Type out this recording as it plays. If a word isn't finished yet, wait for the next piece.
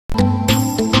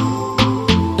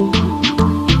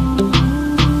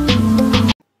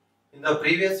the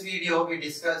previous video we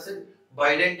discussed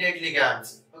bidentate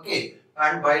ligands, okay,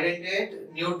 and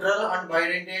bidentate neutral and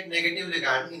bidentate negative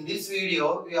ligand. In this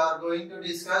video we are going to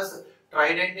discuss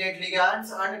tridentate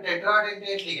ligands and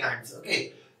tetradentate ligands,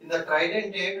 okay. In the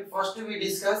tridentate, first we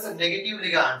discuss negative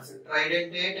ligands,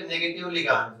 tridentate negative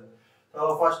ligands.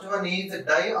 So first one is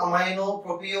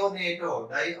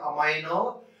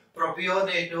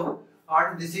diaminopropionato,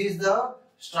 and this is the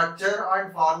structure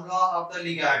and formula of the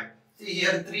ligand. See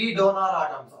here, 3 donor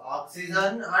atoms,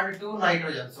 oxygen and 2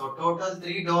 nitrogen. So total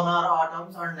 3 donor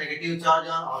atoms and negative charge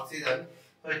on oxygen.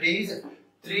 So it is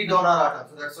 3 donor atoms.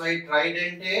 So that's why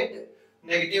tridentate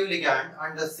negative ligand,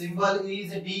 and the symbol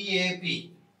is DAP.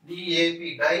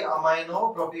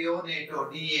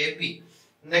 Diaminopropionato, DAP.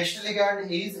 Next ligand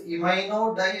is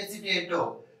imino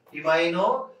diacetato,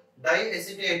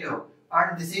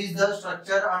 and this is the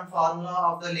structure and formula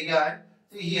of the ligand.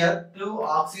 See here, 2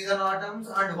 oxygen atoms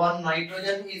and 1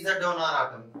 nitrogen is the donor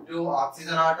atom. 2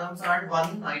 oxygen atoms and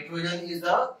 1 nitrogen is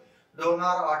the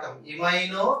donor atom.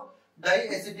 Imino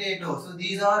diacetato. So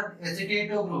these are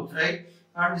acetato groups, right?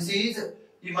 And this is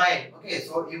imine. Okay,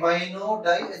 so imino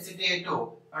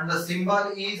diacetato. And the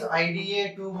symbol is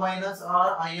IDA2-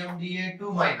 or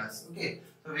IMDA2-. Okay,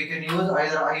 so we can use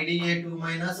either IDA2-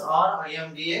 or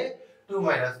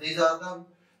IMDA2-. These are the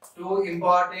 2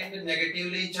 important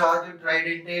negatively charged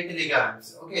tridentate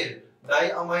ligands. Okay,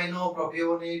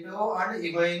 diaminopropionato and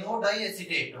imino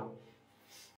diacetato.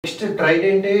 Next,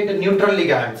 tridentate neutral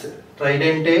ligands.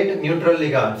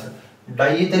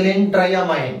 Diethylene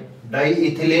triamine.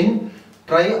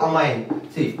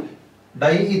 See,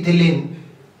 diethylene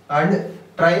and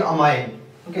triamine.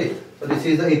 Okay, so this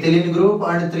is the ethylene group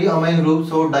and 3 amine group.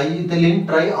 So diethylene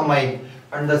triamine,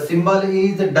 and the symbol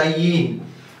is diene.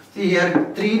 See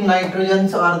here, 3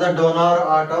 nitrogens are the donor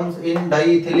atoms in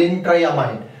diethylene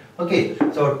triamine. Okay,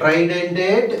 so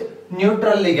tridentate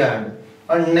neutral ligand.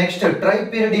 And next,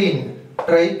 tripyridine.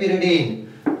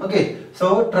 Okay,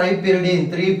 so tripyridine,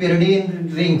 3 pyridine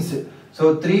rings.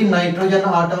 So 3 nitrogen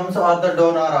atoms are the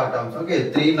donor atoms. Okay,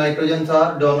 3 nitrogens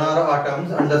are donor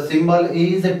atoms, and the symbol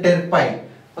is terpi.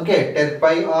 Okay,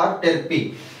 terpi or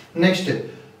terpi. Next,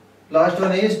 last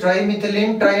one is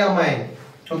trimethylene triamine.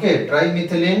 Okay,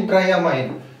 trimethylene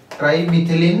triamine.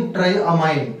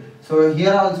 So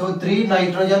here also 3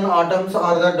 nitrogen atoms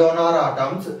are the donor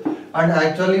atoms, and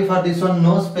actually for this one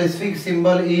no specific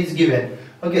symbol is given.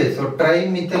 Okay, so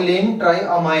trimethylene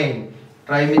triamine.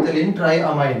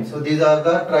 So these are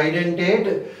the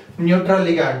tridentate neutral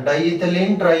ligand.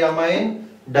 Diethylene triamine,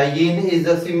 diene is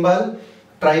the symbol,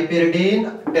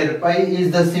 tripyridine, terpi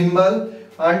is the symbol,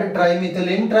 and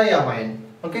trimethylene triamine.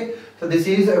 Okay, so this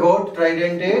is about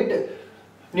tridentate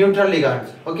neutral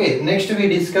ligands. Okay, next we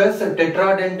discuss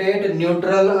tetradentate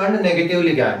neutral and negative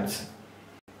ligands.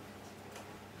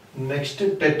 Next,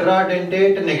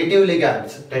 tetradentate negative ligand.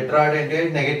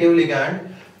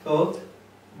 So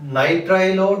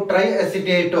nitrile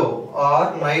triacetato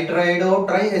or nitrido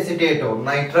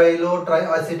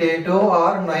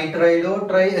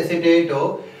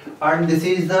triacetato, and this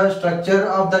is the structure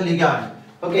of the ligand.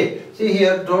 Okay, see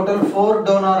here, total 4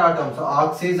 donor atoms,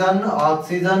 oxygen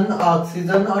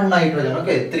and nitrogen.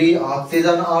 Okay, 3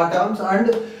 oxygen atoms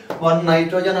and 1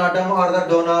 nitrogen atom are the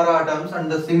donor atoms, and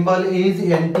the symbol is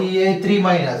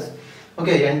Na3-.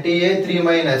 Okay,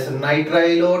 Na3-,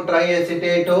 nitrile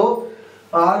triacetato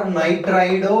or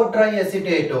nitrido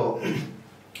triacetato.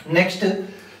 Next,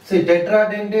 see,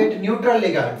 tetradentate neutral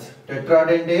ligands.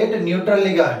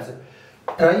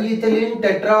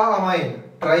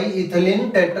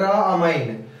 Triethylene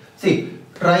tetraamine. See,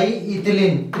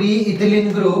 triethylene, 3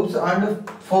 ethylene groups and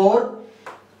 4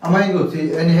 amine groups.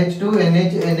 See, NH2,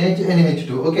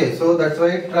 NH2. Okay, so that's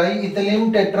why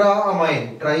triethylene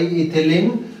tetraamine.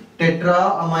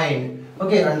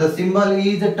 Okay, and the symbol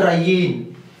is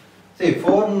triene. See,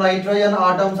 4 nitrogen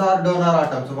atoms are donor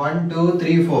atoms. 1, 2,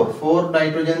 3, 4. 4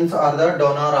 nitrogens are the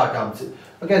donor atoms.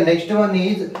 Okay, next one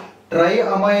is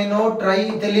triamino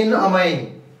triethylene amine.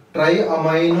 See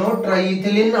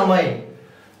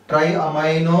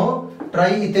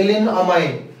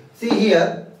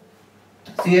here,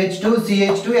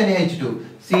 CH2 NH2.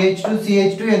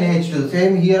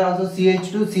 Same here also,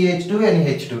 CH2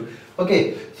 NH2.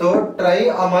 Okay, so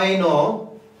triamino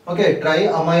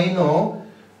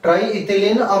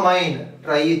triethylene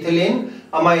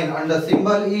amine, and the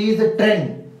symbol is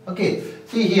tren. Okay,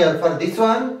 see here, for this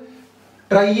one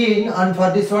triene and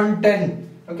for this one ten.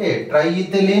 Okay,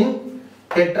 triethylene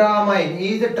tetraamine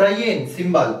is triene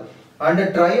symbol, and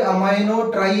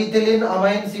triamino triethylene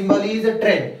amine symbol is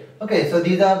tren. Okay, so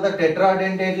these are the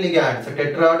tetradentate ligands,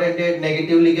 tetradentate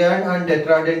negative ligand and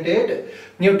tetradentate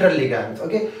neutral ligands.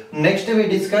 Okay, next we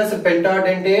discuss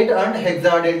pentadentate and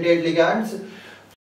hexadentate ligands.